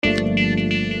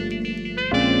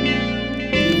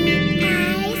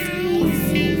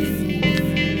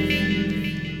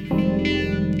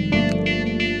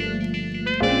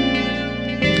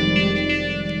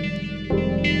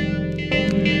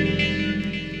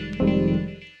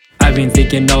been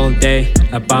thinking all day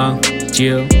about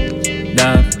you,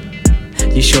 love.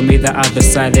 You show me the other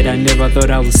side that I never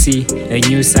thought I would see. A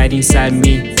new side inside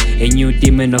me, a new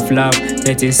demon of love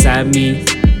that's inside me.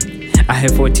 I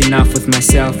have fought enough with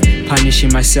myself,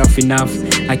 punishing myself enough.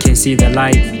 I can see the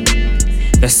light.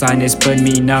 The sun has burned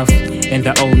me enough, and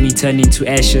the old me turned into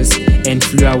ashes and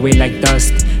flew away like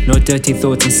dust. No dirty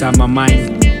thoughts inside my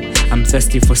mind. I'm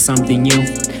thirsty for something new,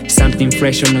 something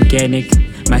fresh and organic.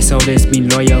 My soul has been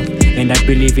loyal, and I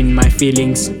believe in my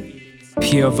feelings.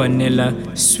 Pure vanilla,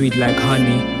 sweet like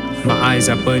honey. My eyes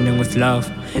are burning with love,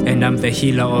 and I'm the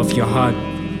healer of your heart.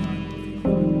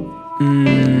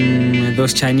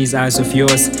 Those Chinese eyes of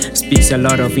yours speaks a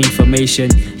lot of information.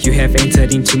 You have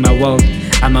entered into my world.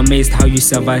 I'm amazed how you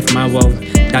survived my world.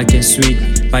 Dark and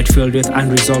sweet, but filled with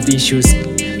unresolved issues.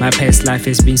 My past life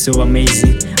has been so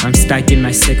amazing. I'm stuck in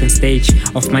my second stage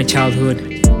of my childhood.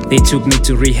 They took me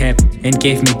to rehab and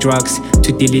gave me drugs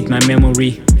to delete my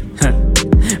memory.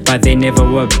 But they never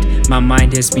worked. My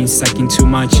mind has been sucking too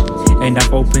much, and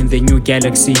I've opened the new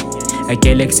galaxy. A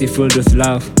galaxy filled with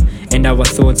love, and our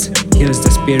thoughts heals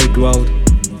the spirit world.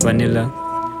 Vanilla,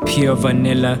 pure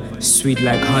vanilla, sweet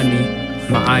like honey.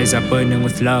 My eyes are burning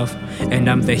with love, and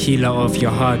I'm the healer of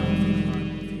your heart.